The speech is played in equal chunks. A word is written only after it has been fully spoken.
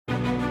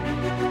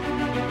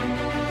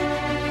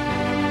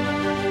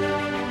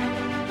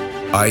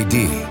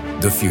ID,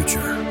 The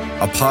Future,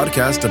 a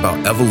podcast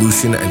about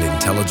evolution and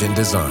intelligent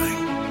design.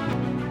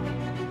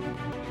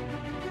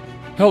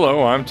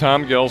 Hello, I'm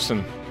Tom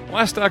Gilson.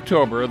 Last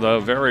October, the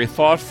very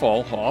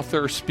thoughtful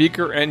author,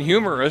 speaker, and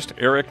humorist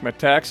Eric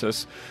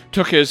Metaxas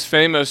took his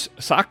famous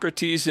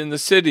Socrates in the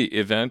City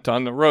event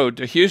on the road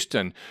to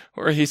Houston,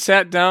 where he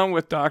sat down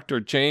with Dr.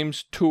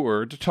 James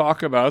Tour to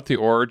talk about the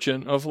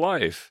origin of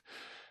life.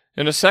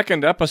 In a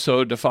second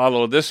episode to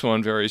follow this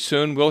one very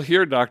soon, we'll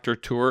hear Dr.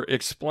 Tour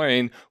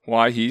explain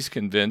why he's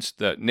convinced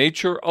that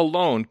nature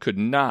alone could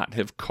not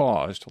have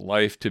caused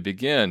life to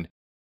begin.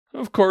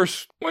 Of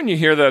course, when you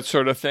hear that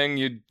sort of thing,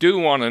 you do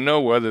want to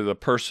know whether the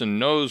person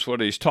knows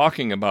what he's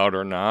talking about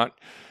or not.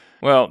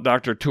 Well,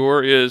 Dr.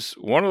 Tour is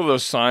one of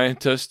those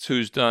scientists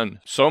who's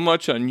done so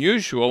much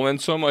unusual and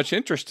so much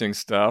interesting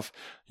stuff,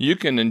 you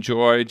can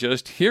enjoy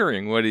just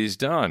hearing what he's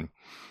done,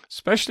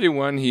 especially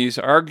when he's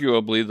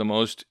arguably the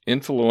most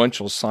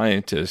influential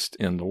scientist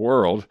in the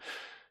world,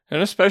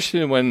 and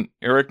especially when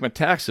Eric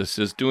Metaxas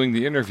is doing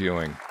the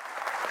interviewing.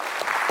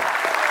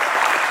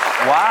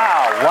 Wow.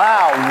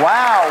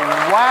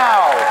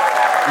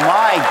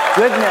 My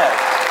goodness.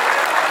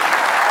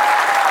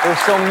 There's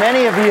so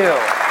many of you.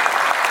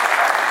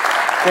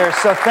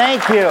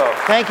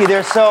 Thank you.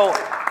 There's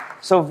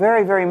so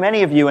very, very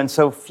many of you and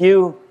so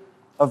few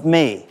of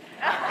me.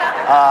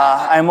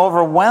 I'm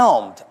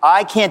overwhelmed.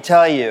 I can't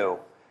tell you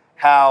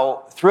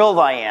how thrilled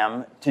I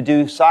am to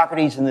do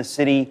Socrates in the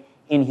City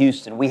in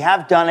Houston. We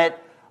have done it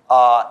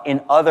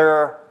in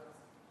other,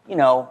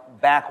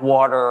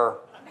 backwater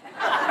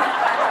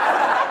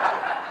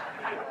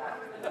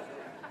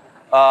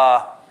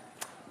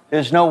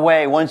there's no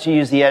way, once you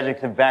use the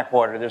adjective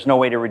backwater, there's no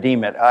way to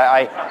redeem it.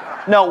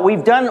 No,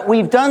 we've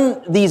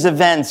done these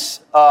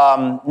events,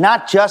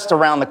 not just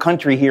around the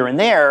country here and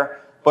there,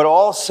 but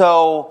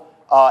also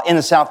in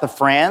the south of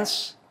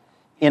France,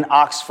 in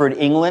Oxford,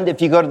 England. If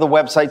you go to the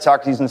website,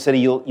 Socrates in the City,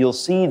 you'll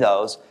see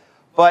those.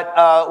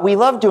 But we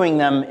love doing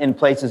them in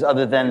places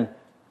other than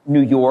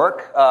New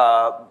York,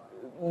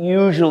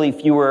 usually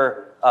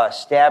fewer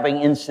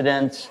stabbing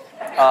incidents.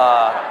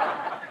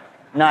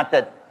 Not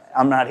that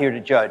I'm not here to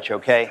judge,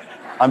 okay?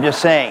 I'm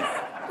just saying.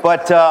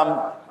 But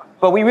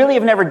we really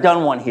have never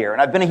done one here.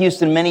 And I've been to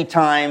Houston many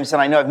times,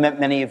 and I know I've met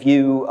many of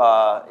you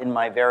in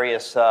my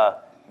various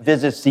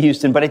visits to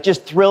Houston, but it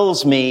just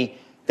thrills me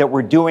that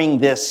we're doing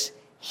this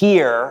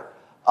here.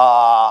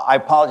 I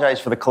apologize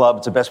for the club.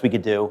 It's the best we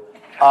could do.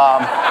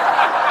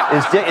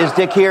 Is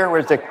Dick here?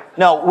 Where's Dick?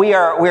 No, we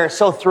are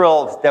so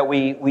thrilled that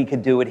we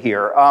could do it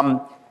here.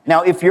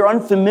 Now, if you're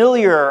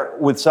unfamiliar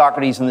with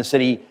Socrates in the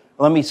City,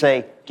 let me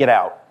say, get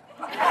out.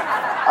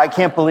 I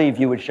can't believe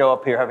you would show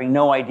up here having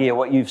no idea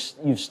what you've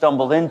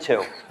stumbled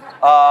into.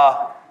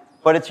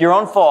 But it's your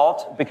own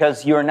fault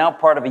because you are now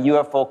part of a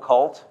UFO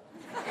cult.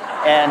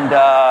 And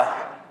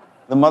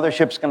the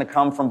mothership's going to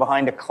come from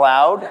behind a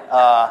cloud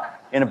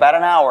in about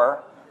an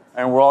hour,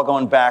 and we're all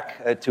going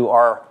back to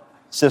our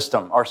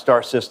system, our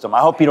star system.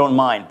 I hope you don't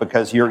mind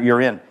because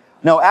you're in.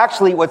 No,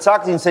 actually, what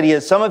Socrates in the City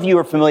is, some of you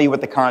are familiar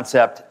with the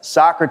concept.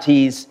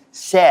 Socrates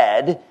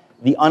said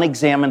the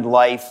unexamined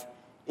life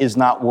is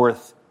not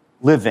worth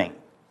living.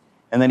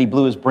 And then he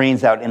blew his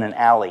brains out in an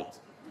alley.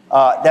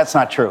 That's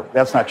not true.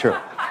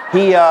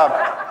 He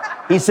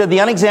said the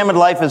unexamined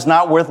life is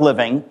not worth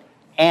living.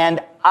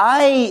 And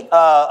I,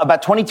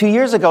 about 22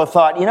 years ago,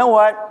 thought, you know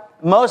what?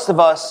 Most of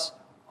us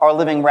are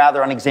living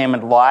rather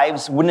unexamined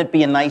lives. Wouldn't it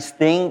be a nice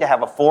thing to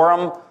have a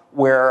forum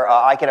where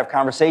I could have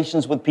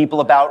conversations with people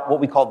about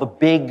what we call the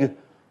big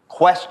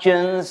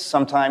questions?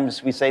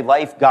 Sometimes we say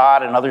life,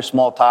 God, and other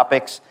small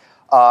topics.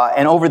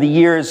 And over the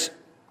years,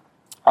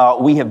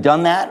 we have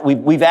done that.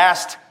 We've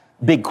asked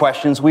big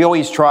questions. We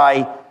always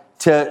try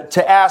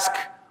to ask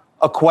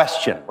a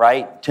question,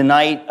 right?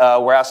 Tonight,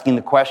 we're asking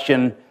the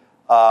question,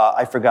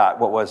 I forgot,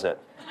 what was it?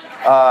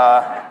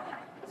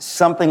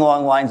 Something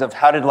along the lines of,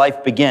 how did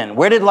life begin?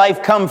 Where did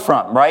life come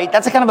from, right?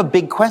 That's a kind of a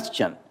big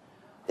question,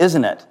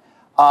 isn't it?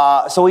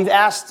 So we've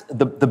asked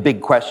the big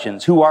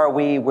questions. Who are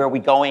we? Where are we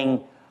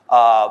going?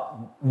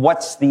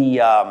 What's the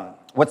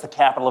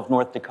capital of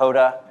North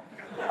Dakota?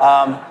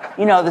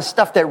 The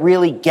stuff that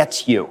really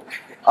gets you.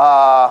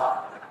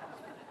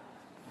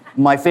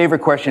 My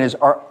favorite question is,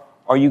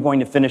 are you going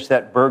to finish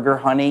that burger,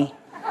 honey?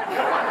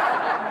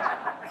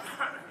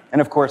 And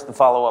of course, the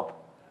follow-up,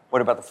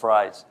 what about the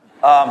fries?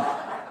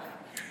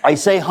 I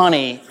say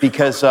honey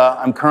because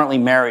I'm currently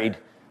married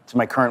to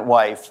my current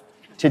wife.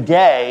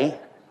 Today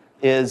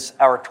is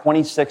our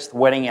 26th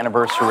wedding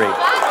anniversary.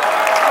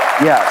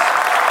 Yes.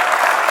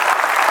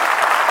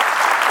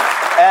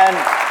 And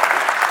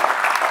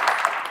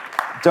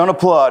don't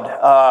applaud.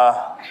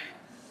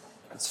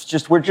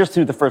 We're just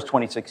through the first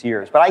 26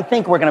 years. But I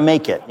think we're going to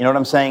make it. You know what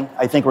I'm saying?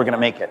 I think we're going to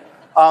make it.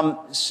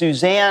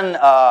 Suzanne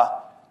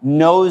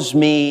knows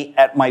me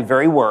at my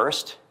very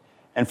worst,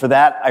 and for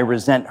that, I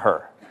resent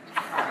her.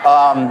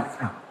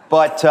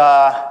 But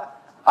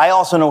I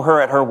also know her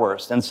at her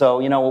worst. And so,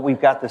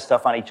 we've got this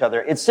stuff on each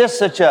other. It's just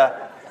such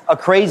a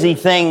crazy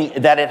thing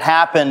that it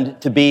happened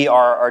to be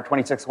our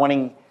 26th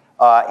wedding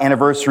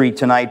anniversary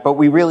tonight, but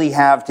we really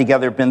have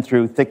together been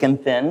through thick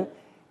and thin,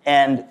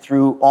 and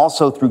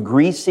also through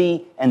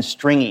greasy and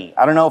stringy.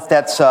 I don't know if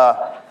that's,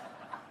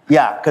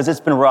 because it's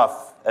been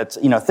rough. It's,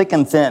 thick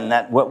and thin.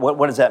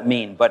 What does that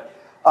mean? But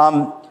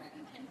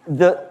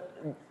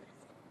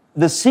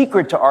the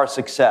secret to our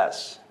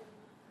success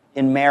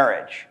in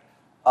marriage,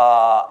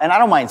 and I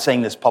don't mind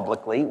saying this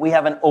publicly, we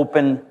have an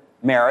open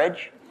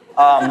marriage.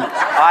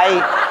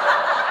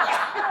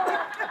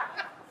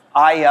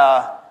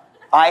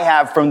 I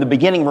have, from the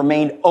beginning,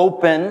 remained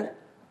open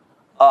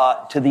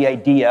to the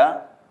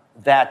idea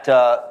that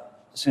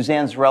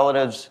Suzanne's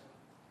relatives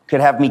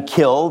could have me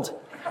killed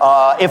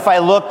if I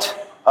looked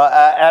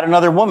at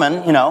another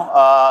woman,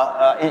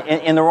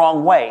 in the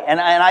wrong way. And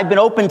I've been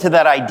open to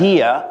that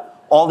idea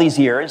all these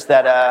years,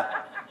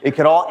 that it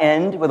could all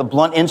end with a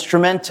blunt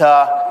instrument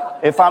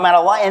if I'm at a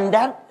lie. And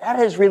that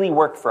has really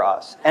worked for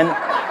us.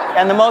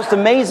 And the most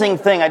amazing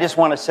thing I just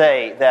want to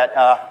say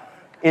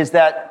is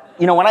that,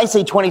 when I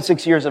say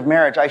 26 years of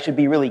marriage, I should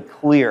be really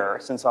clear.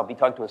 Since I'll be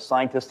talking to a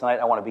scientist tonight,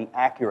 I want to be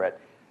accurate.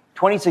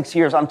 26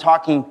 years, I'm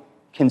talking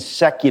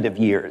consecutive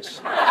years.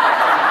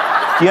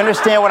 Do you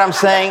understand what I'm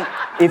saying?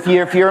 If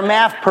you're a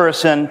math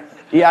person,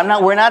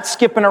 we're not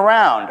skipping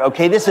around,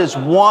 okay? This is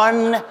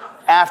one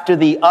after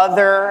the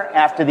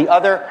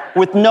other,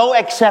 with no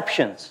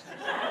exceptions.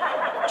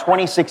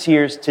 26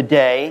 years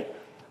today,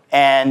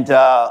 and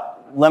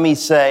let me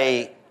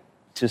say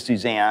to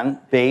Suzanne,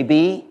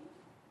 baby,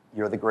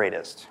 you're the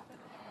greatest.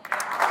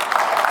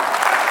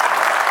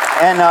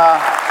 And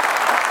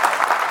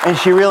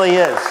she really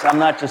is. I'm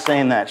not just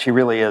saying that. She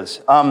really is.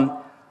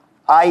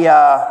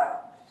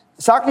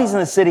 Socrates in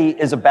the City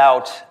is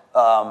about,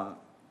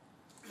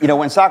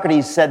 when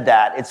Socrates said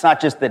that, it's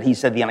not just that he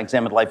said the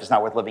unexamined life is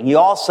not worth living. He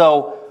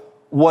also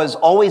was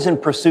always in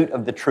pursuit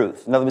of the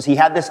truth. In other words, he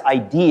had this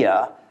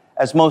idea,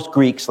 as most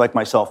Greeks like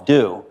myself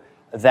do,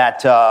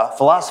 that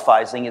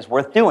philosophizing is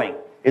worth doing.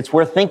 It's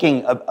worth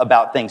thinking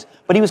about things.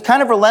 But he was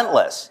kind of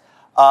relentless.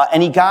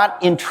 And he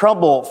got in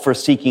trouble for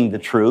seeking the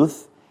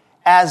truth,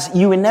 as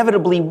you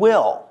inevitably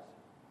will,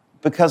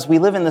 because we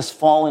live in this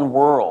fallen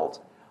world.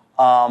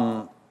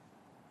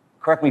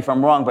 Correct me if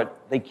I'm wrong, but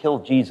they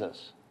killed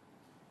Jesus.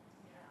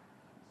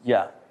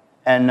 Yeah.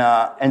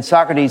 And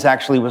Socrates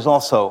actually was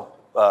also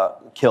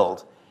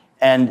killed.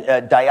 And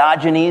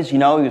Diogenes, he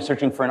was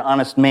searching for an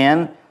honest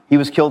man. He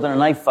was killed in a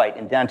knife fight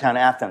in downtown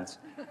Athens.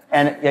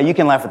 And yeah, you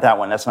can laugh at that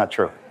one. That's not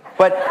true.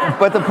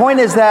 But the point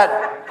is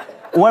that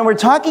when we're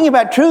talking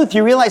about truth,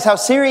 you realize how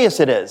serious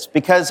it is.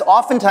 Because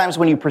oftentimes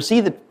when you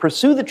pursue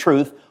the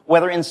truth,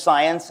 whether in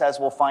science, as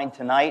we'll find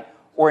tonight,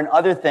 or in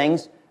other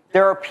things,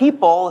 there are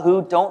people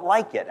who don't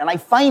like it. And I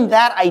find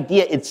that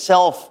idea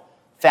itself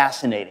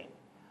fascinating.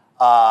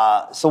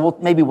 So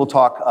maybe we'll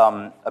talk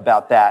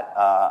about that.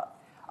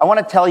 I want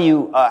to tell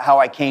you how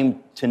I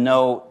came to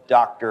know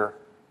Dr.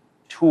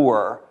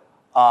 Tour,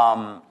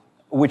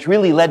 which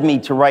really led me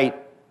to write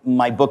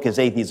my book, Is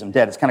Atheism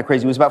Dead? It's kind of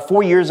crazy. It was about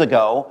 4 years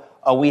ago.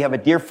 We have a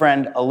dear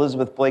friend,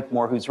 Elizabeth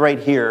Blakemore, who's right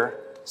here,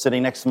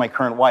 sitting next to my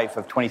current wife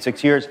of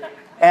 26 years.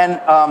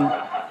 And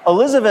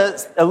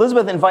Elizabeth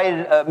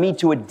invited me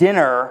to a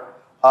dinner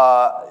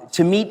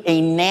to meet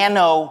a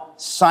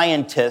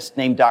nanoscientist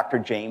named Dr.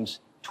 James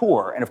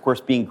Tour. And of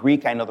course, being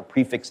Greek, I know the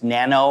prefix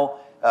nano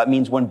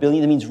means 1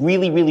 billion. It means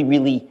really, really,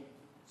 really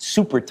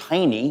super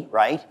tiny,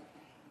 right?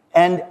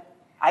 And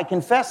I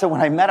confess that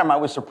when I met him, I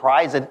was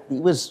surprised that he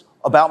was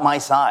about my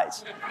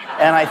size.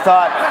 And I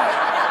thought,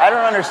 I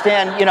don't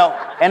understand,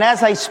 and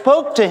as I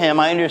spoke to him,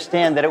 I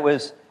understand that it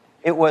was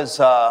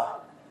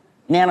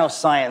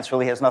nanoscience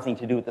really has nothing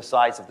to do with the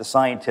size of the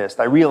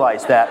scientist. I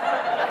realized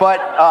that.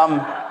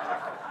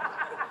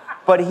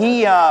 But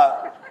he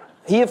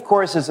of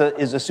course is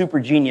a super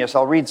genius.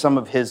 I'll read some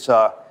of his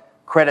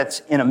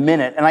credits in a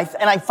minute. And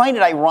I find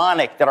it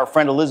ironic that our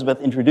friend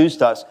Elizabeth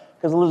introduced us,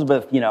 because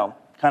Elizabeth,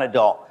 kind of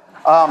dull.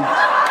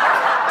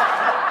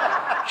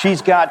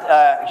 She's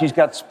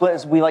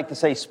got we like to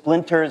say,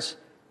 splinters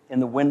in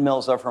the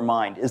windmills of her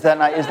mind. Is that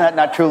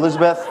not true,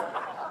 Elizabeth?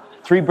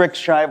 3 bricks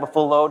shy of a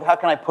full load. How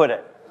can I put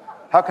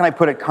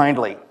it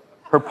kindly?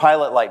 Her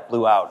pilot light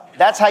blew out.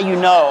 That's how you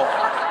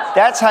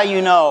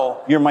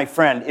know you're my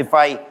friend, if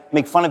I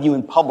make fun of you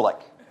in public.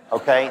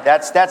 Okay?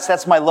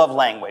 That's my love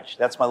language.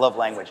 That's my love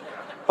language.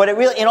 But it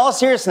really, in all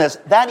seriousness,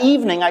 that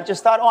evening I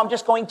just thought, I'm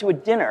just going to a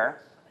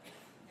dinner.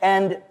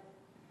 And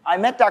I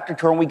met Dr.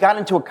 Tour and we got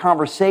into a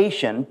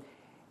conversation,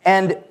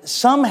 and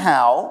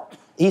somehow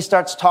he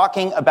starts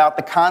talking about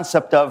the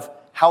concept of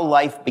how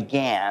life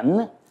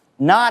began,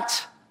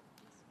 not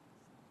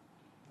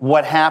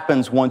what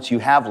happens once you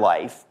have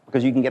life,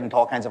 because you can get into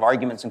all kinds of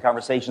arguments and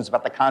conversations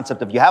about the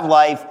concept of you have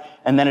life,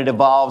 and then it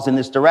evolves in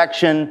this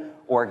direction,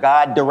 or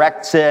God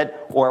directs it,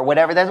 or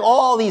whatever. There's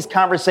all these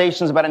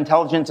conversations about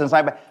intelligence and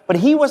science, but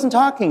he wasn't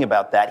talking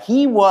about that.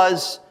 He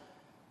was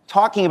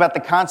talking about the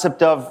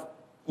concept of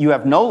you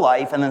have no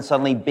life, and then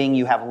suddenly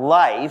you have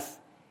life,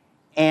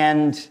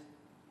 and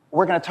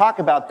we're going to talk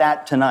about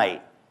that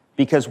tonight,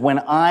 because when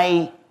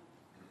I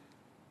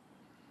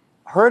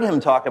heard him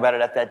talk about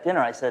it at that dinner,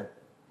 I said,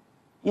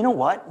 you know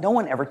what? No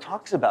one ever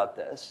talks about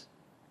this.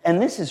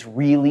 And this is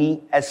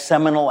really as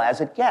seminal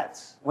as it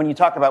gets. When you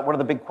talk about what are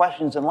the big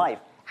questions in life,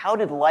 how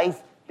did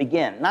life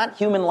begin? Not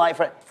human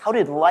life, how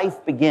did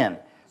life begin?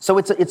 So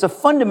it's a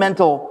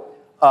fundamental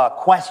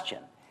question.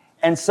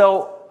 And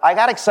so I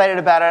got excited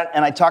about it,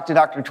 and I talked to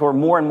Dr. Tour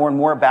more and more and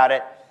more about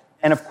it.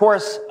 And of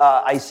course,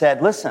 I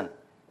said, listen,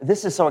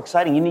 this is so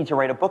exciting, you need to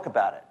write a book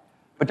about it.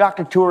 But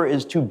Dr. Tour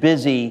is too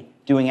busy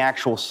doing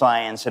actual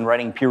science and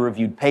writing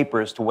peer-reviewed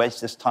papers to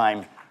waste his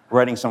time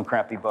writing some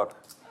crappy book.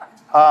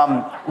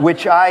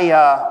 Which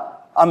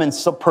I'm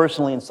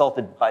personally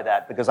insulted by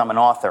that because I'm an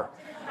author.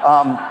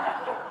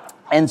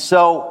 And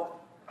so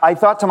I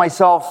thought to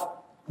myself,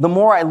 the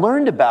more I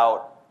learned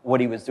about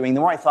what he was doing, the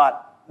more I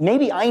thought,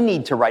 maybe I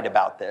need to write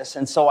about this.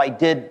 And so I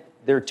did.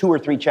 There are 2 or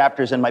 3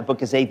 chapters in my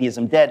book, Is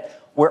Atheism Dead?,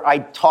 where I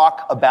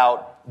talk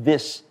about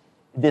this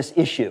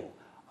issue.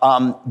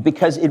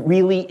 Because it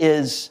really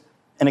is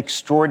an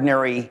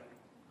extraordinary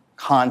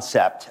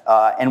concept.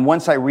 And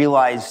once I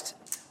realized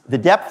the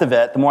depth of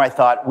it, the more I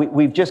thought,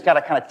 we've just got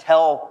to kind of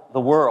tell the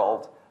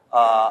world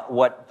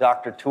what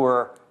Dr.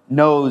 Tour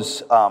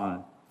knows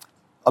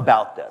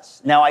about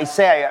this. Now, I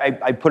say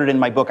I put it in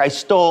my book. I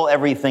stole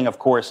everything, of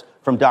course,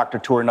 from Dr.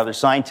 Tour and other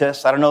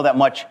scientists. I don't know that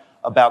much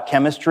about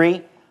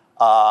chemistry.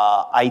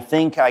 I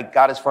think I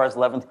got as far as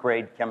 11th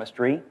grade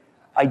chemistry.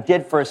 I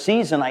did for a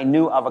season. I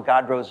knew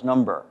Avogadro's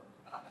number.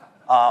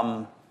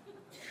 I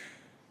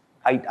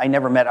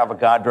never met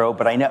Avogadro,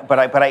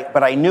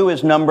 but I knew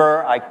his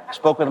number. I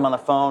spoke with him on the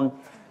phone,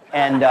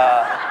 and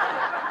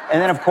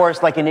then of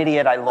course, like an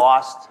idiot, I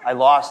lost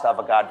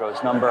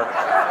Avogadro's number,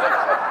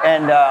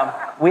 and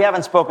we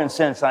haven't spoken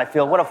since. And I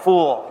feel what a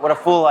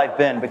fool I've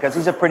been, because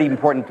he's a pretty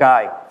important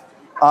guy.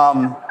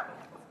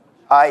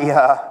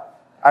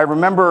 I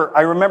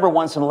remember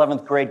once in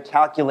 11th grade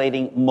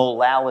calculating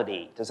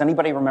molality. Does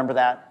anybody remember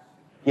that?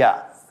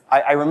 Yeah.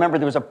 I remember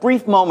there was a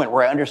brief moment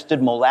where I understood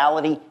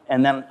molality,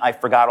 and then I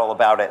forgot all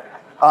about it.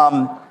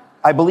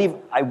 I believe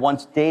I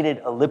once dated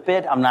a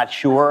lipid. I'm not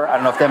sure. I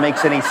don't know if that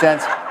makes any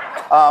sense.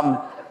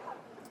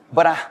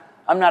 But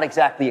I'm not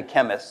exactly a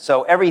chemist.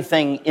 So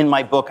everything in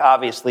my book,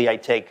 obviously, I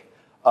take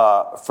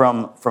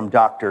from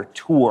Dr.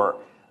 Tour.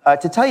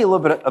 To tell you a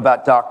little bit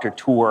about Dr.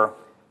 Tour,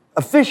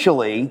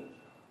 officially,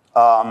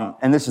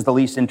 and this is the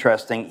least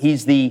interesting,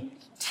 he's the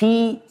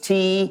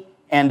T.T.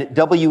 and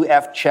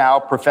W.F. Chow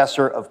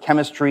Professor of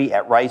Chemistry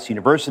at Rice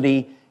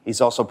University.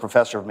 He's also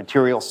Professor of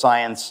Material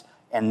Science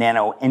and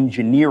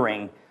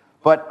Nanoengineering.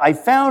 But I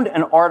found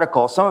an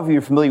article, some of you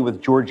are familiar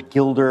with George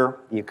Gilder,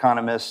 the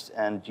economist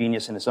and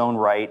genius in his own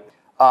right.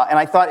 And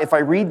I thought if I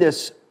read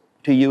this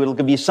to you, it'll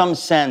give you some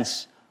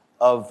sense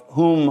of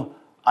whom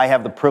I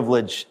have the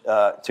privilege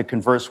to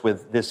converse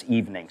with this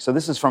evening. So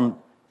this is from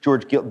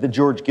the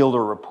George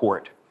Gilder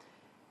report.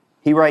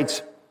 He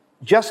writes,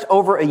 just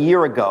over a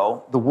year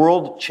ago, the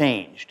world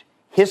changed.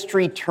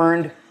 History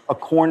turned a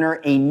corner.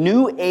 A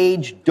new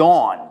age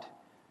dawned.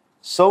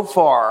 So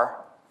far,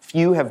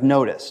 few have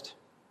noticed.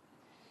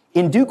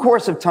 In due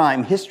course of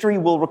time, history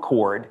will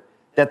record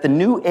that the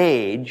new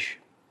age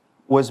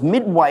was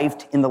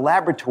midwifed in the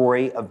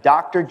laboratory of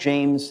Dr.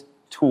 James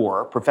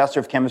Tour, Professor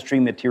of Chemistry,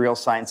 Material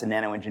Science, and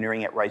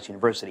Nanoengineering at Rice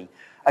University,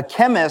 a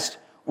chemist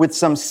with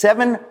some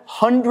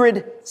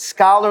 700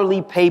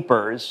 scholarly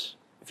papers.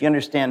 If you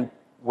understand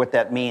what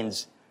that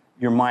means,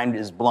 your mind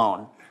is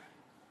blown.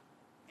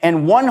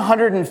 And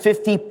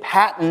 150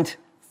 patent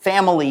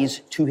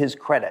families to his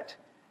credit.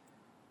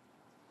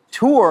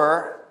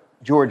 Tour,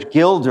 George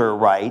Gilder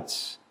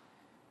writes,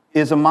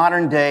 is a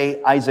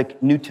modern-day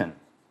Isaac Newton.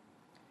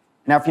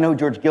 Now, if you know who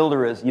George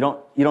Gilder is, you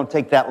don't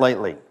take that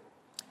lightly.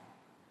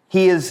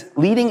 He is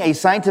leading a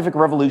scientific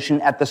revolution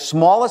at the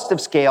smallest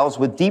of scales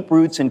with deep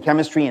roots in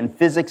chemistry and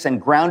physics and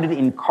grounded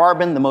in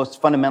carbon, the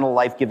most fundamental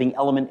life-giving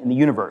element in the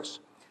universe.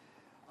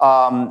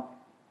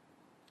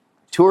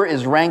 Tour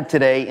is ranked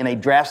today in a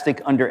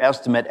drastic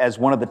underestimate as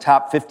one of the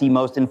top 50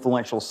 most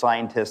influential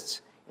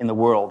scientists in the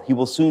world. He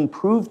will soon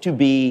prove to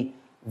be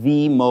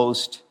the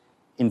most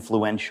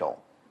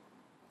influential.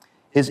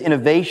 His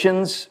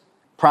innovations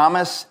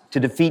promise to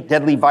defeat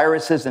deadly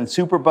viruses and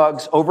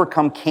superbugs,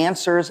 overcome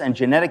cancers and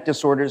genetic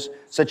disorders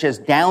such as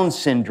Down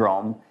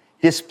syndrome,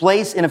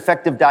 displace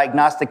ineffective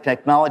diagnostic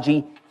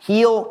technology,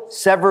 heal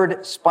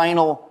severed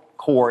spinal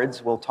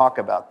cords, we'll talk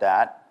about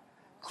that,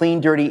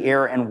 clean dirty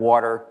air and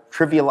water,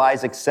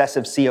 trivialize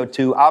excessive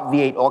CO2,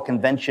 obviate all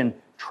convention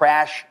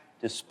trash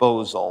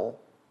disposal,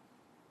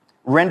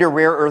 render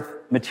rare earth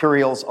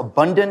materials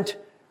abundant,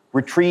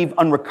 retrieve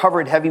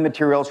unrecovered heavy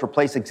materials,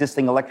 replace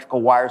existing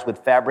electrical wires with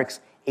fabrics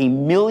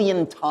 1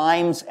 million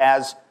times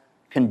as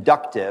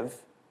conductive,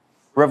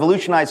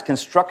 revolutionize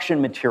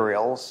construction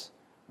materials,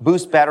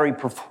 boost battery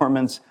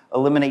performance,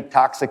 eliminate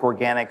toxic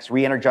organics,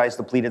 re-energize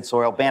depleted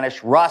soil,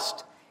 banish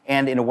rust,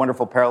 and in a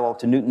wonderful parallel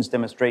to Newton's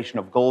demonstration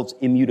of gold's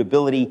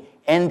immutability,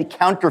 end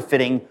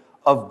counterfeiting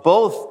of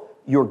both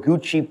your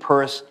Gucci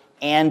purse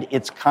and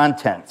its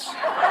contents.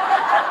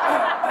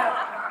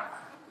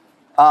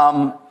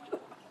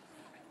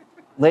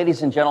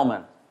 Ladies and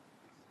gentlemen,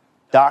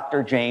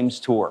 Dr. James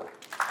Tour.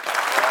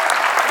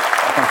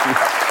 Thank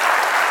you.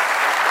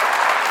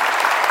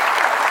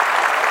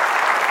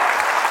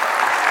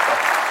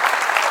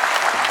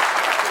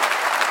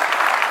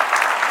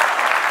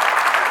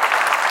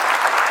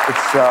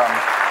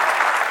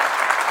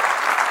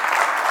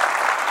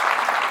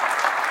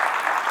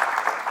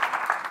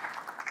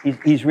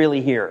 He's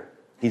really here.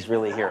 He's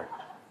really here.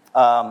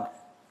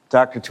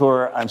 Dr.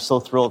 Tour, I'm so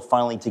thrilled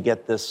finally to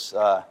get this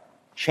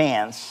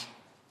chance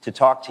to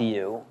talk to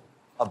you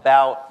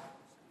about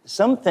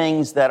some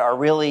things that are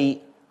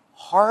really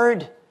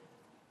hard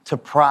to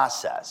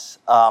process.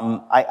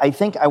 I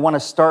think I want to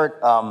start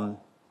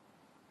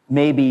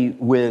maybe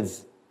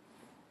with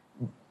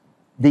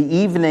the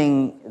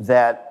evening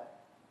that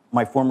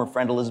my former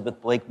friend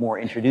Elizabeth Blakemore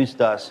introduced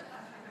us.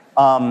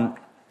 I'll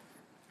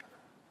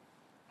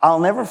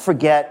never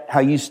forget how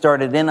you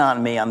started in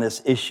on me on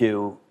this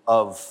issue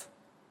of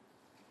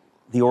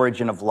the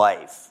origin of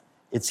life.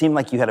 It seemed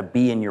like you had a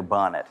bee in your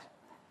bonnet.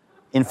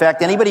 In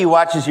fact, anybody who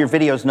watches your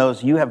videos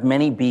knows you have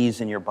many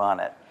bees in your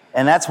bonnet.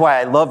 And that's why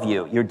I love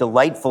you. You're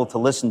delightful to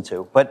listen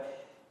to.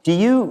 But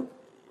I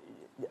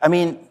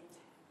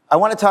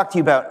want to talk to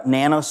you about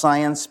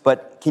nanoscience,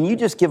 but can you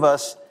just give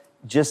us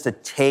just a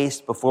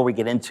taste before we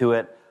get into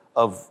it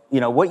of,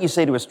 what you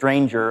say to a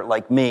stranger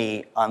like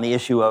me on the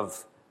issue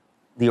of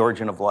the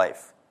origin of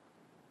life?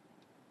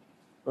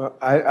 Well,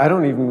 I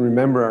don't even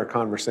remember our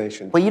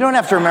conversation. Well, you don't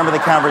have to remember the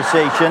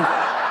conversation.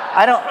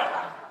 I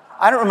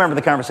don't remember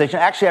the conversation.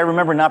 Actually, I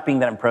remember not being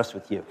that impressed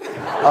with you.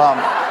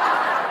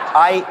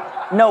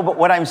 No, but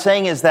what I'm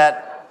saying is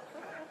that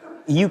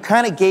you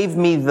kind of gave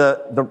me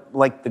the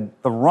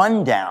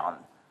rundown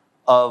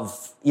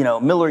of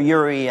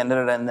Miller-Urey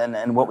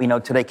and what we know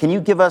today. Can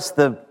you give us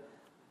the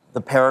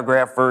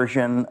paragraph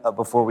version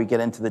before we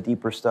get into the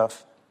deeper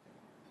stuff?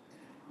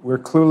 We're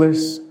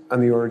clueless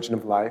on the origin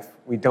of life.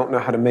 We don't know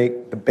how to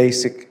make the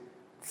basic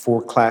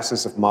 4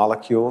 classes of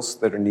molecules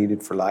that are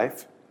needed for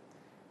life.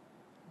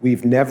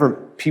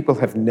 People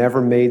have never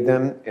made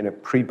them in a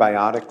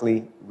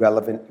prebiotically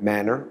relevant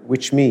manner,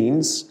 which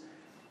means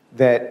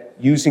that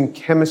using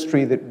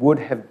chemistry that would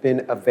have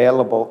been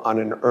available on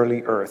an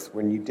early Earth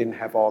when you didn't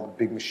have all the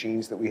big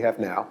machines that we have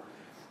now,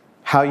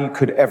 how you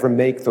could ever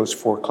make those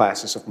 4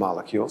 classes of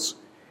molecules.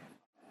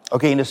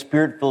 Okay, in a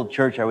spirit-filled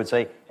church, I would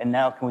say, and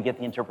now can we get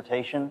the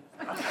interpretation?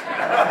 I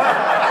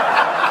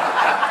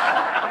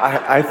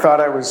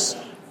thought I was...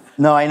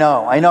 No, I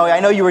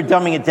know you were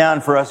dumbing it down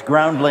for us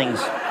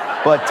groundlings,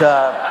 but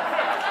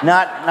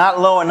not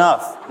low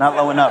enough, not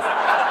low enough.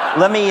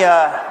 Let me,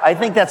 I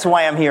think that's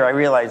why I'm here. I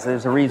realize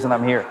there's a reason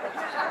I'm here.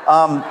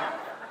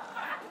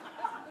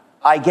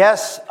 I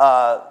guess,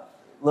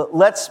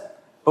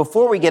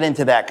 before we get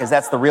into that, because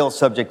that's the real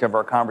subject of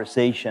our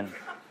conversation,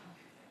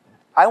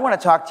 I want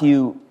to talk to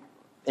you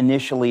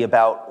initially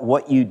about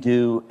what you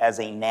do as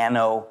a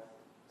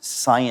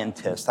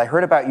nanoscientist. I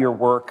heard about your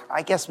work,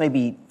 I guess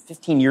maybe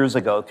 15 years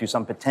ago, through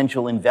some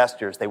potential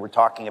investors. They were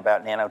talking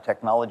about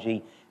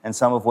nanotechnology and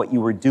some of what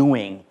you were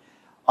doing.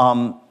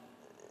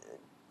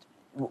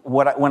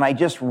 When I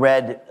just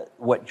read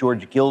what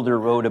George Gilder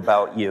wrote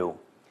about you,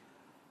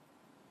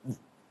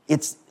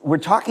 we're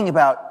talking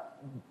about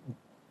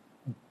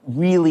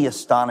really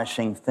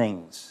astonishing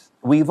things.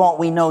 We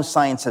know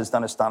science has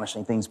done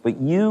astonishing things,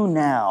 but you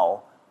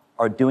now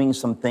are doing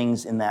some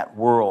things in that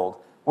world.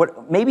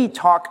 Maybe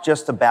talk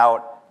just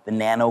about the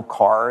nano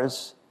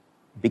cars,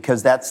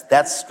 because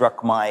that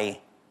struck my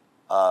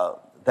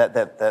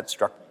that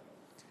struck.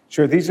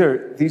 Sure, these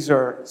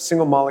are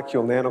single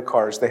molecule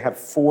nanocars. They have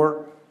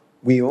 4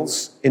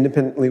 wheels,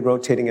 independently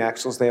rotating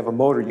axles. They have a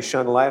motor. You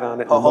shine a light on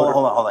it. Hold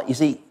on. You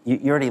see,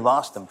 you already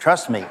lost them.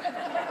 Trust me.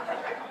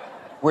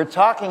 We're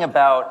talking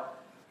about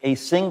a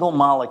single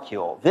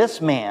molecule.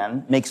 This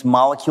man makes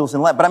molecules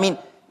in lab. But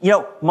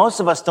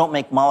most of us don't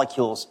make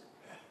molecules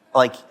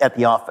like at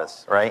the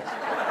office, right?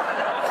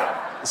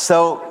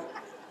 So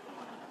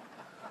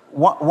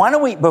why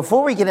don't we,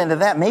 before we get into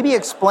that, maybe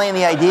explain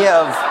the idea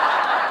of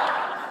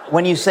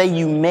when you say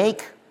you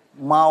make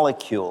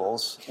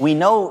molecules, we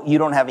know you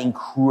don't have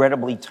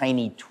incredibly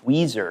tiny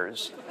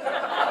tweezers.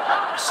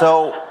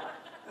 So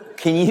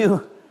can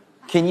you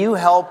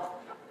help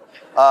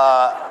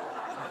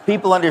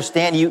people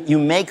understand you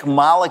make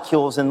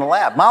molecules in the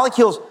lab?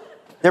 Molecules,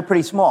 they're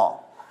pretty small.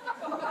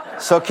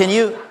 So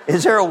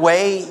is there a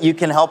way you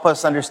can help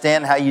us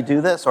understand how you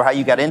do this or how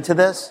you got into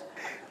this?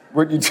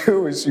 What you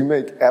do is you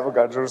make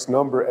Avogadro's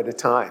number at a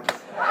time.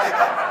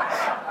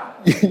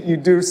 You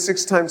do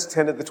 6 times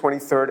 10 to the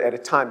 23rd at a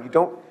time.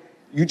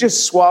 You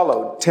just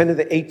swallowed 10 to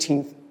the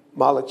 18th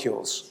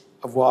molecules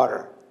of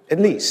water, at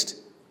least.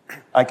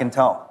 I can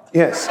tell.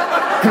 Yes.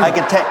 I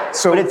can tell.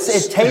 So, but it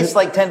tastes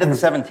like 10 to the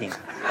 17th.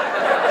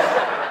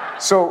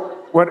 So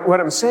what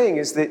I'm saying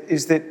is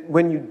that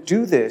when you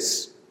do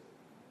this,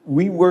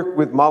 we work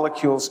with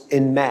molecules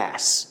in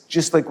mass.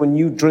 Just like when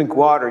you drink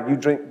water, you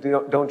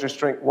don't just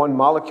drink one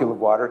molecule of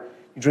water,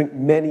 you drink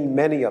many,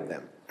 many of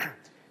them.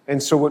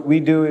 And so what we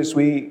do is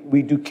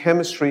we do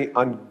chemistry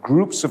on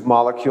groups of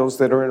molecules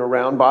that are in a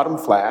round bottom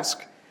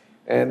flask,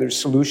 and there's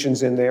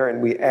solutions in there,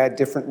 and we add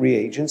different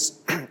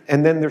reagents,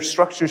 and then their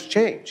structures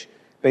change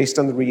based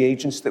on the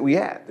reagents that we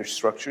add. Their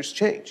structures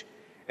change.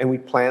 And we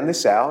plan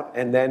this out,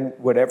 and then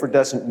whatever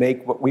doesn't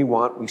make what we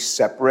want, we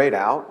separate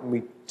out, and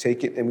we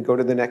take it and we go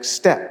to the next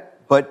step.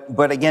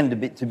 But again,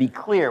 to be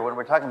clear, when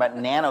we're talking about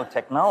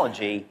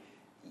nanotechnology,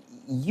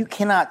 you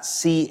cannot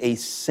see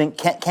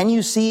can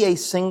you see a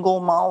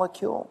single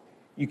molecule?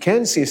 You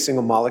can see a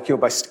single molecule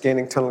by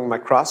scanning tunneling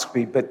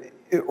microscopy,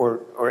 or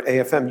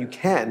AFM. You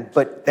can,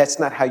 but that's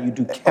not how you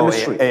do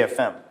chemistry.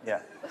 AFM, yeah.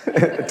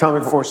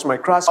 Atomic force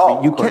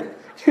microscopy. You can.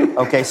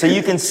 Okay, so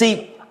you can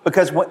see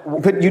because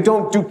but you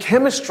don't do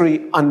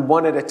chemistry on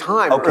one at a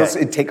time, or else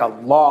it'd take a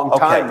long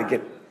time to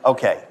get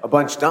a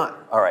bunch done.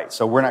 All right,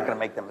 so we're not going to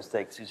make that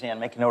mistake, Suzanne.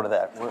 Make a note of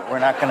that. We're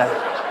not going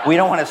to. We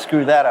don't want to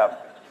screw that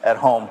up at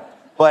home.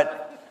 But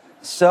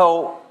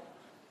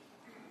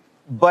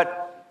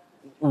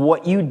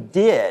what you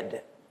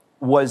did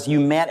was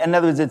in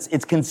other words,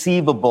 it's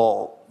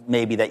conceivable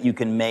maybe that you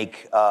can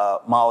make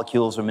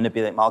molecules or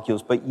manipulate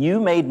molecules, but you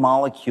made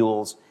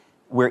molecules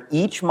where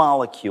each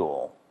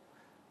molecule,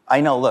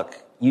 I know,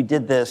 look, you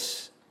did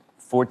this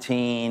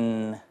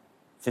 14,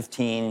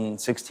 15,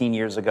 16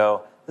 years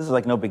ago. This is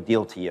like no big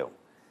deal to you.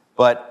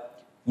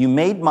 But you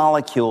made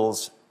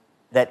molecules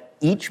that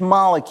each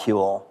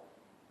molecule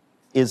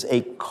is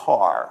a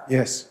car.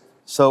 Yes.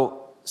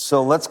 So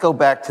let's go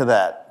back to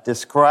that.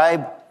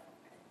 Describe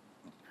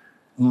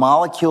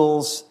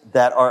molecules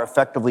that are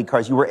effectively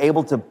cars. You were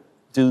able to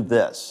do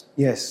this.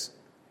 Yes.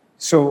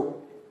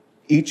 So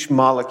each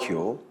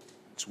molecule,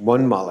 it's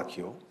one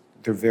molecule.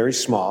 They're very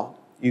small.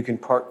 You can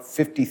part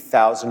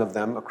 50,000 of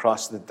them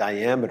across the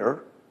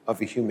diameter of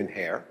a human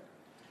hair.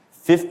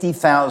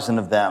 50,000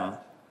 of them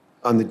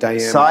on the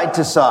diameter. Side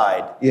to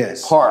side.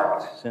 Yes.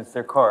 Parked, since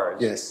they're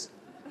cars. Yes.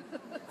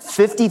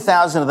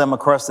 50,000 of them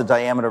across the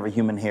diameter of a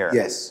human hair.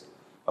 Yes.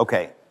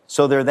 Okay,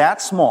 so they're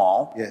that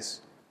small. Yes.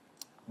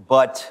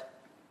 But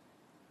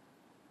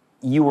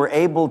you were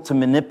able to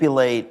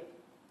manipulate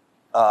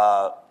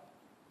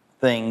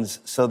things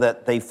so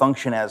that they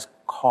function as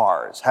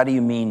cars. How do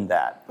you mean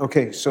that?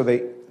 Okay, so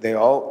they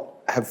all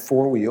have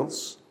 4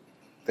 wheels.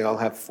 They all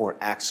have 4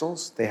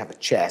 axles. They have a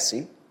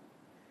chassis.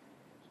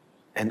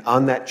 And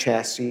on that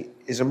chassis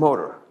is a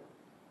motor.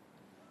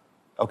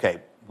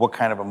 Okay, what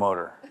kind of a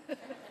motor?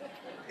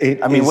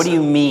 What do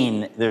you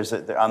mean on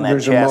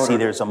that chassis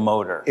there's a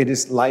motor? It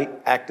is light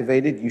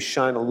activated. You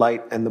shine a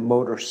light and the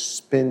motor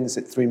spins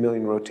at 3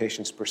 million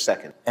rotations per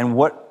second. And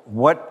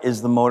what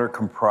is the motor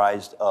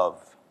comprised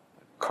of?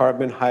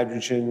 Carbon,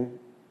 hydrogen,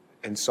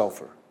 and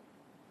sulfur.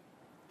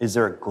 Is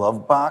there a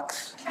glove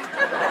box?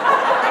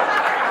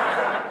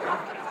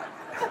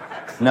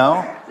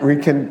 No? We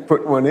can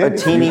put one in. A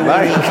teeny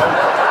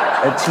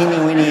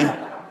weeny.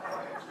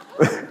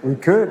 We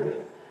could.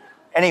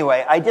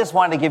 Anyway, I just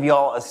wanted to give you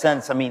all a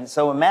sense.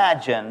 So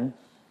imagine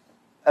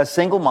a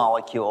single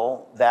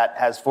molecule that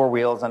has 4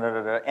 wheels, and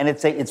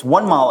it's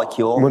one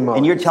molecule,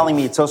 and you're telling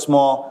me it's so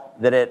small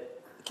that it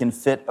can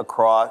fit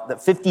across,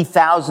 that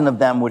 50,000 of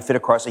them would fit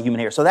across a human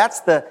hair. So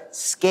that's the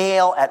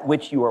scale at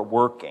which you are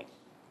working.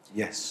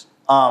 Yes.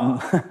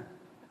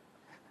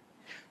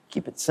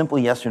 Keep it simple,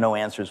 yes or no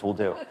answers will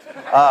do.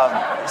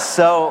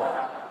 So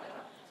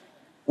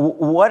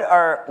what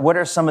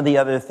are some of the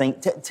other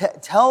things?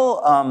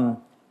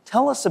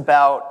 Tell us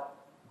about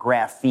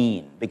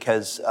graphene,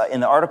 because in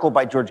the article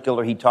by George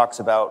Gilder, he talks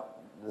about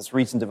this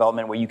recent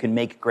development where you can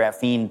make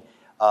graphene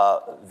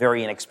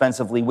very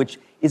inexpensively, which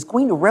is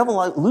going to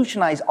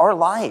revolutionize our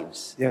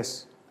lives.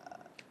 Yes.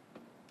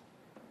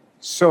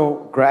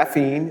 So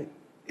graphene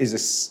is a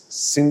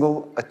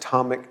single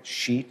atomic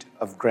sheet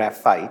of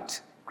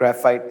graphite.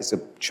 Graphite is a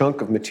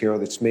chunk of material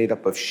that's made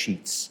up of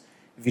sheets.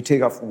 If you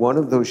take off one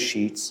of those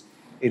sheets,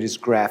 it is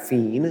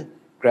graphene.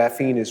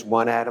 Graphene is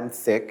 1 atom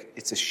thick.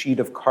 It's a sheet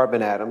of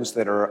carbon atoms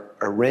that are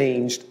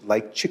arranged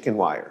like chicken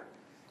wire.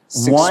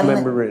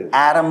 1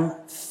 atom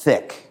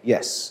thick.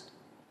 Yes.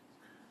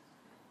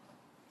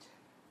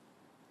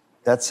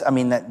 That's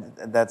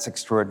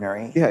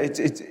extraordinary. Yeah,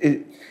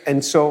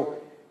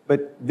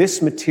 but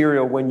this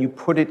material, when you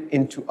put it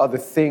into other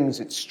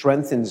things, it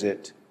strengthens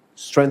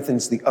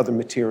the other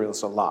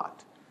materials a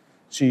lot.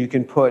 So you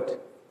can put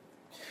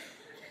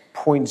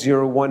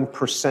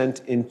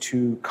 0.01%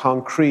 into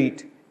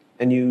concrete,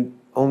 and you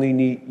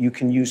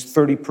can use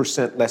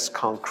 30% less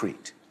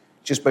concrete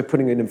just by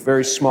putting in a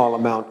very small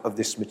amount of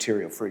this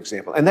material, for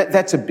example. And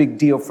that's a big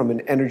deal from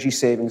an energy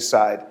saving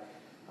side,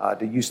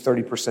 to use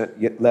 30%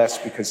 yet less,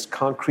 because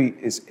concrete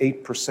is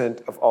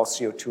 8% of all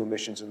CO2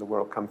 emissions in the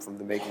world come from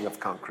the making of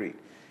concrete.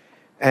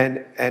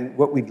 And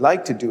what we'd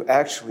like to do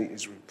actually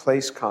is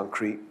replace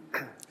concrete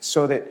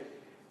so that,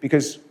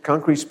 because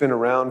concrete's been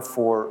around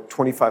for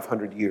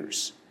 2,500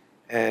 years,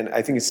 and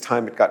I think it's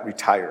time it got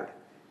retired.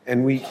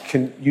 And we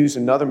can use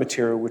another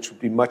material which would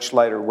be much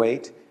lighter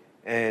weight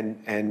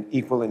and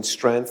equal in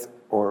strength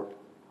or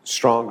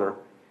stronger.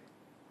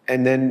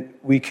 And then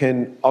we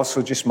can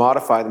also just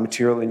modify the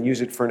material and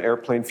use it for an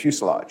airplane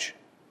fuselage.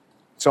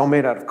 It's all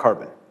made out of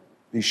carbon,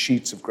 these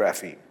sheets of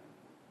graphene.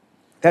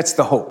 That's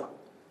the hope.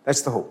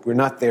 That's the hope. We're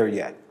not there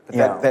yet.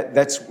 But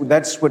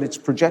that's what it's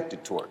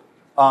projected toward.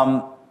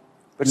 But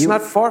it's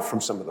not far from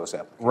some of those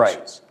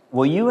applications. Right.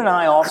 Well, you and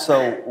I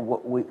also,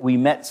 we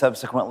met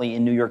subsequently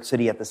in New York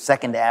City at the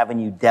 2nd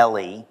Avenue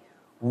Deli,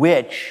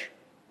 which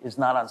is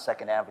not on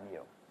 2nd Avenue.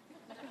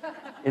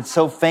 It's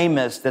so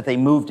famous that they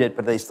moved it,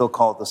 but they still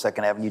call it the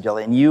Second Avenue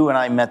Deli. And you and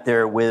I met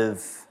there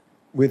with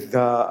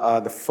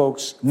the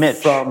folks Mitch.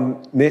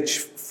 from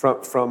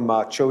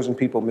Chosen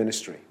People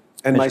Ministry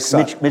and my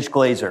son. Mitch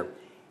Glazer.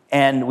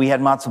 And we had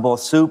matzo ball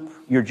soup.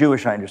 You're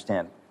Jewish, I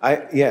understand.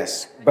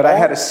 Yes, but I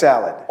had a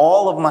salad.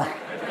 All of my...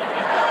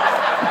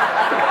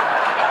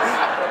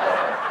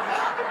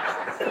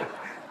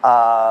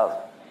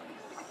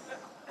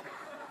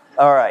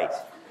 all right.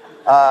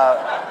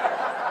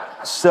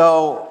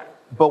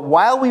 But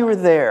while we were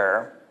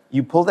there,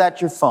 you pulled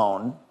out your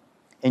phone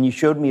and you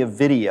showed me a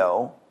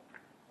video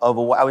of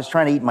I was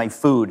trying to eat my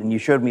food, and you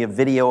showed me a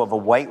video of a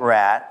white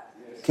rat.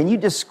 Can you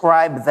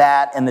describe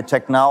that and the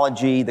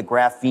technology, the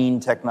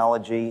graphene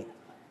technology?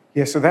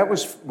 Yeah, so that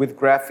was with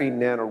graphene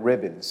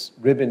nanoribbons,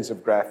 ribbons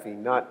of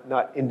graphene,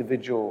 not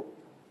individual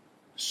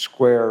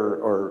square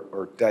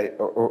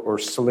or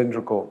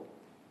cylindrical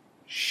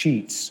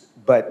sheets,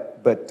 but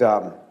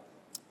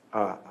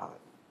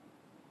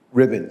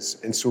ribbons.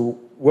 And so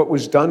what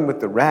was done with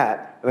the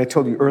rat, and I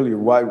told you earlier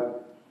why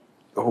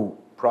the whole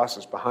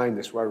process behind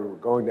this, why we were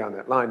going down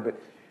that line, but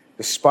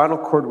the spinal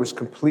cord was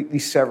completely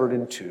severed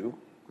in two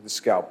with a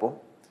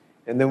scalpel,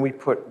 and then we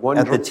put one...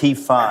 At the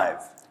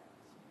T5.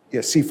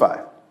 Yeah,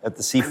 C5. At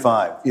the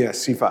C5. Yeah,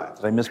 C5.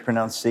 Did I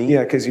mispronounce C?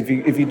 Yeah, because if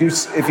you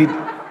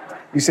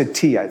said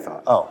T, I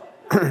thought. Oh,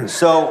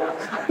 so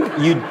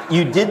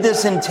you did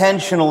this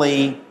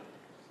intentionally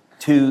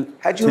to...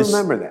 How'd you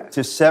remember that?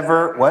 To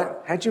sever,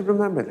 what? How'd you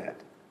remember that?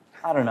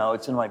 I don't know,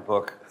 it's in my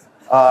book.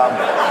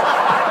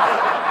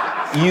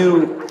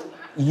 You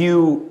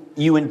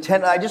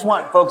intend... I just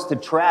want folks to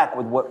track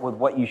with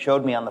what you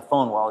showed me on the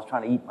phone while I was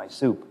trying to eat my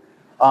soup.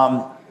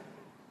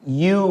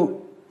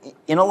 You,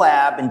 in a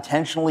lab,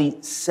 intentionally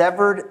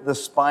severed the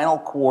spinal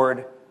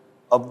cord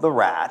of the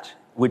rat,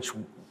 which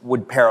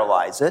would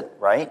paralyze it,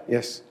 right?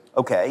 Yes.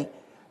 Okay.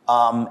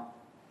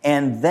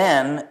 And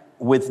then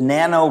with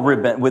nano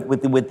ribbon,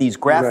 with these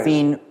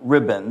graphene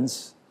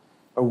ribbons...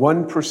 A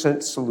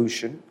 1%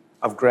 solution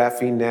of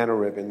graphene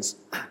nanoribbons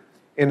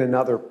in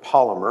another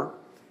polymer.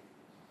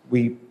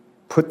 We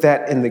put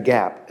that in the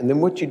gap. And then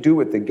what you do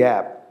with the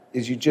gap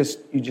is you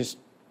just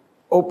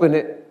open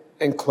it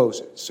and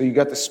close it. So you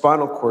got the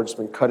spinal cord's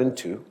been cut in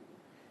two,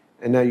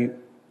 and now you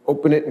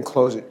open it and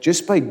close it.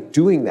 Just by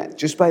doing that,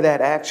 just by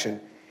that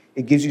action,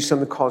 it gives you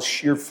something called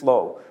shear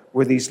flow,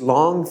 where these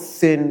long,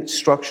 thin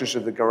structures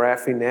of the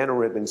graphene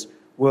nanoribbons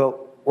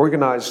will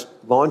organize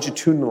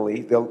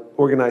longitudinally, they'll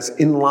organize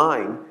in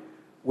line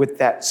with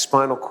that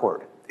spinal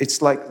cord. It's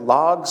like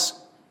logs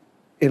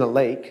in a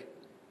lake,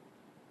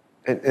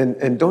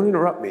 and don't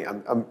interrupt me.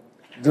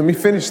 Let me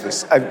finish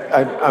this.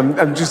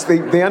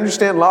 They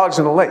understand logs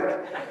in a lake.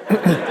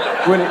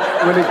 When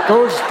it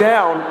goes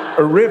down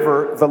a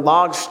river, the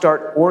logs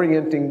start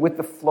orienting with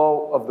the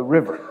flow of the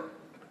river.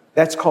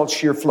 That's called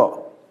shear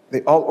flow.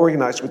 They all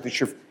organize with the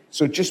shear.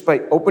 So just by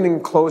opening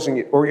and closing,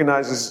 it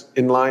organizes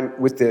in line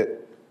with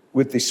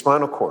the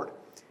spinal cord.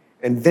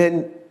 And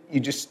then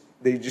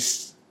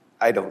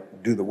I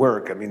don't do the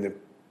work. I mean, the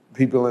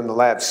people in the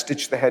lab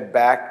stitch the head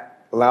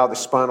back, allow the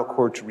spinal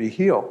cord to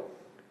reheal,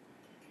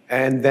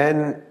 and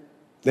then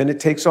it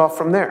takes off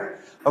from there.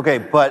 Okay,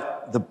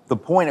 but the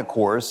point, of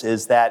course,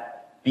 is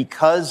that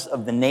because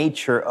of the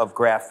nature of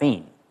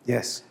graphene,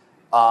 yes,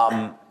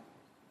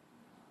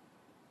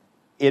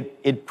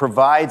 it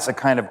provides a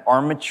kind of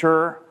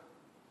armature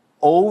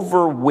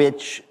over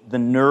which the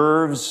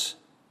nerves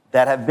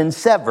that have been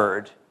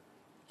severed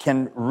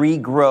can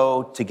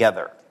regrow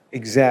together.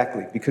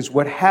 Exactly, because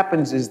what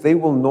happens is they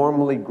will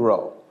normally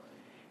grow,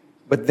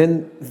 but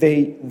then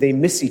they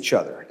miss each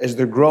other. As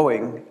they're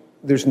growing,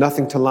 there's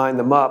nothing to line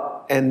them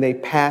up, and they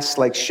pass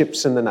like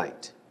ships in the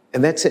night,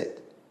 and that's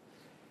it.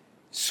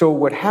 So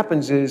what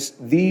happens is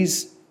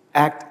these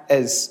act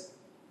as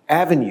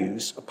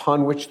avenues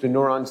upon which the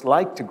neurons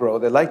like to grow.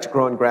 They like to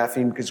grow in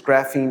graphene because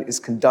graphene is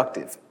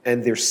conductive,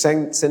 and they're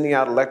sending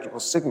out electrical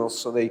signals,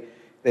 so they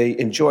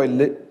enjoy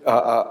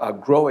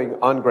growing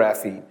on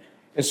graphene.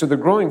 And so they're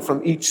growing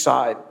from each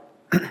side,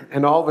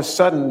 and all of a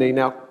sudden they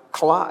now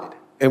collide.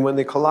 And when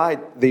they collide,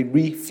 they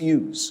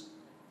refuse,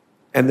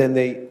 and then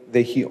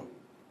they heal.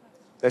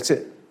 That's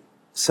it.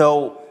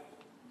 So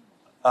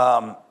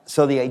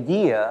the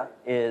idea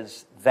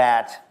is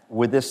that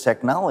with this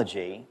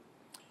technology,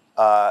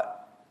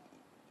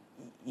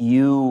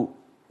 you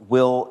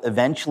will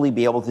eventually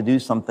be able to do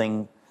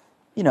something,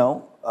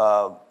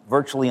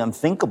 virtually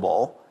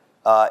unthinkable,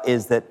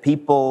 is that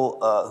people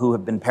who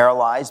have been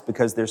paralyzed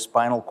because their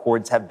spinal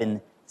cords have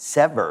been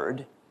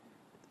severed,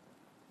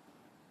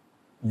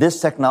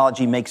 this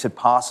technology makes it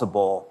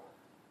possible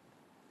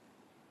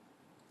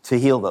to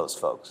heal those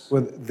folks.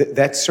 Well,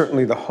 that's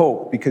certainly the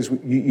hope, because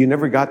you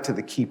never got to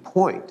the key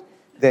point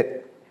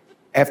that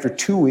after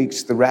 2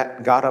 weeks, the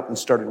rat got up and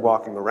started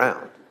walking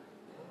around.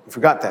 You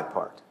forgot that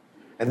part.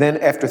 And then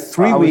after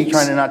 3 weeks... I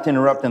was trying not to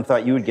interrupt and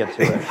thought you would get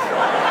to it.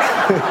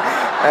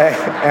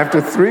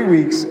 After 3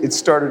 weeks, it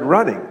started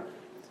running.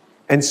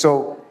 And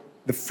so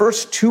the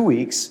first 2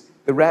 weeks,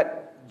 the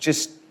rat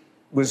just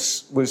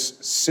was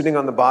sitting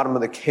on the bottom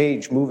of the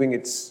cage, moving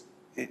its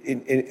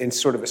in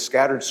sort of a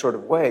scattered sort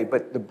of way,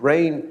 but the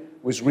brain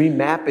was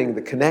remapping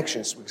the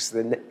connections because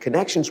the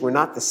connections were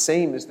not the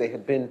same as they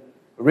had been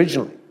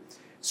originally.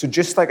 So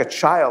just like a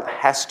child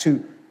has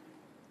to,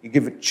 you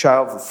give a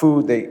child the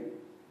food, they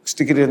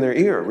stick it in their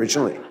ear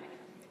originally.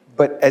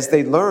 But as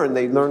they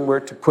learn where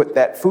to put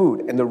that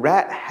food. And the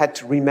rat had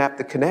to remap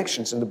the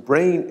connections, and the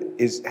brain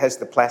has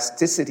the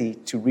plasticity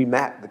to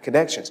remap the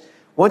connections.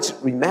 Once it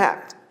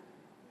remapped,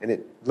 and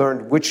it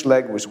learned which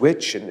leg was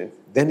which, and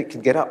then it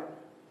can get up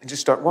and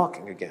just start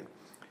walking again.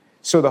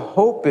 So the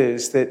hope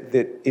is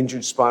that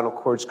injured spinal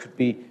cords could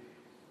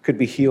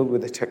be healed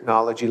with a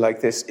technology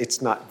like this.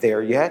 It's not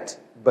there yet,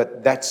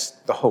 but that's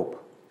the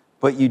hope.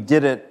 But you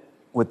did it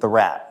with the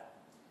rat.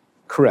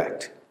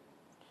 Correct.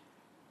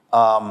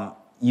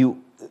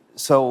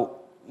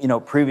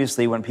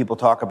 Previously when people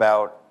talk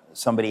about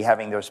somebody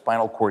having their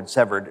spinal cord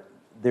severed,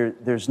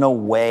 there's no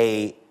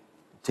way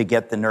to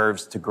get the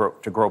nerves to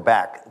grow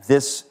back.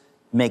 This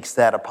makes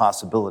that a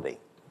possibility.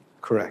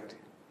 Correct.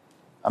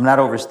 I'm not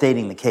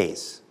overstating the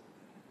case.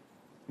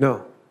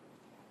 No.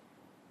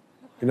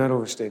 You're not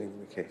overstating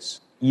the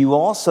case. You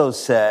also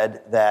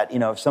said that,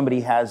 if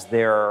somebody has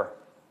their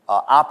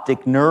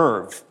optic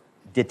nerve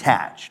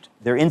detached,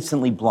 they're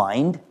instantly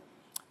blind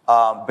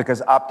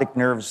because optic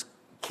nerves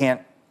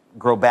can't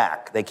grow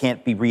back. They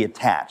can't be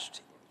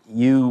reattached.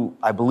 You,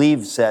 I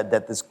believe, said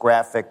that this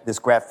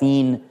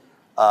graphene,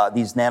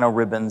 these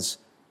nanoribbons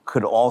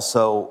could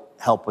also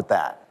help with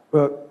that.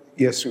 Well,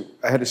 yes.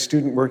 I had a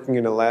student working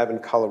in a lab in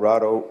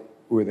Colorado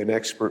with an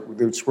expert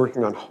that's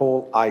working on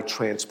whole eye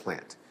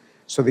transplant.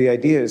 So the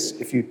idea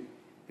is if you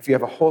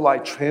have a whole eye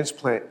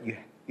transplant,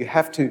 you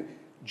have to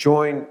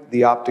join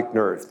the optic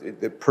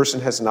nerve. The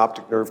person has an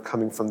optic nerve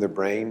coming from their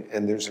brain,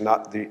 and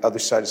the other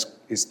side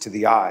is to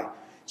the eye.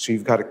 So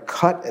you've got to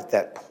cut at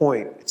that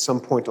point, at some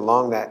point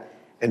along that,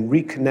 and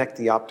reconnect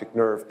the optic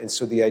nerve. And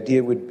so the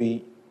idea would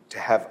be to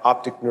have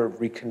optic nerve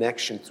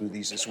reconnection through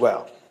these as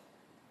well.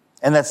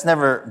 And that's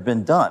never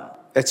been done.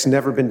 That's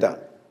never been done.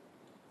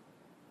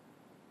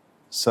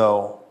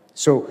 So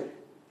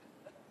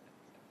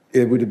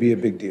it would be a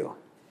big deal.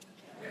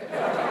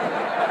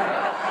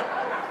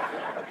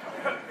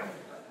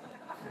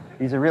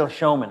 He's a real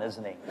showman,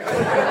 isn't he?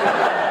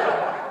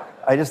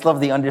 I just love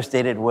the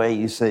understated way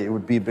you say it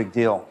would be a big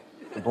deal.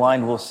 The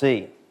blind will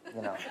see,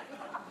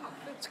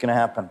 It's going to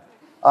happen.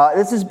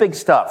 This is big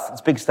stuff.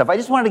 It's big stuff. I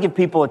just wanted to give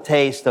people a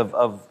taste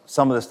of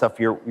some of the stuff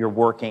you're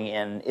working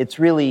in. It's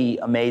really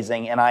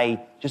amazing, and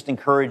I just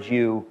encourage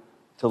you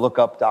to look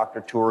up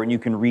Dr. Tour, and you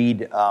can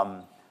read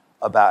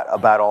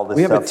about all this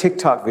stuff. We have a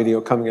TikTok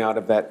video coming out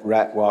of that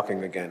rat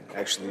walking again,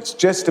 actually. It's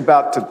just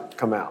about to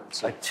come out.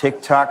 So. A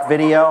TikTok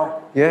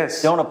video?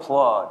 Yes. Don't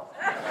applaud.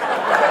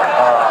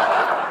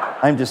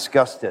 I'm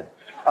disgusted.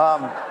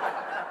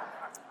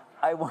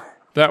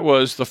 That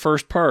was the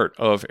first part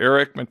of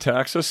Eric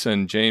Metaxas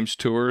and James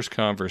Tour's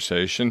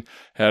conversation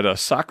at a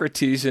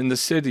Socrates in the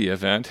City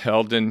event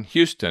held in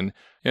Houston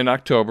in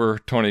October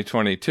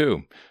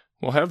 2022.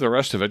 We'll have the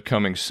rest of it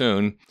coming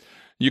soon.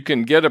 You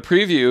can get a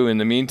preview in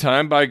the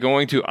meantime by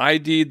going to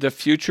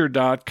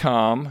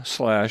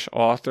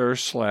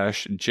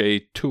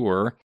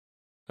idthefuture.com/author/jtour.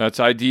 That's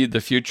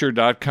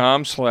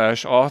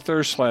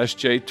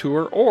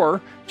idthefuture.com/author/jtour,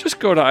 or just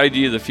go to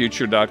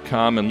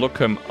idthefuture.com and look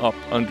him up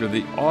under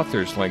the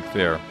authors link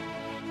there.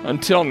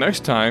 Until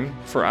next time,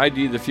 for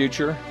ID the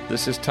Future,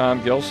 this is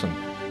Tom Gilson.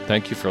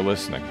 Thank you for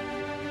listening.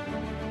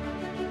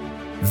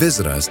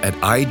 Visit us at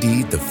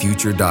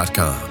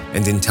idthefuture.com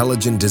and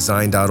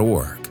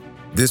intelligentdesign.org.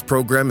 This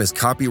program is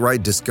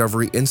copyright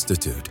Discovery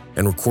Institute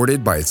and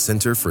recorded by its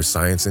Center for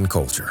Science and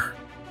Culture.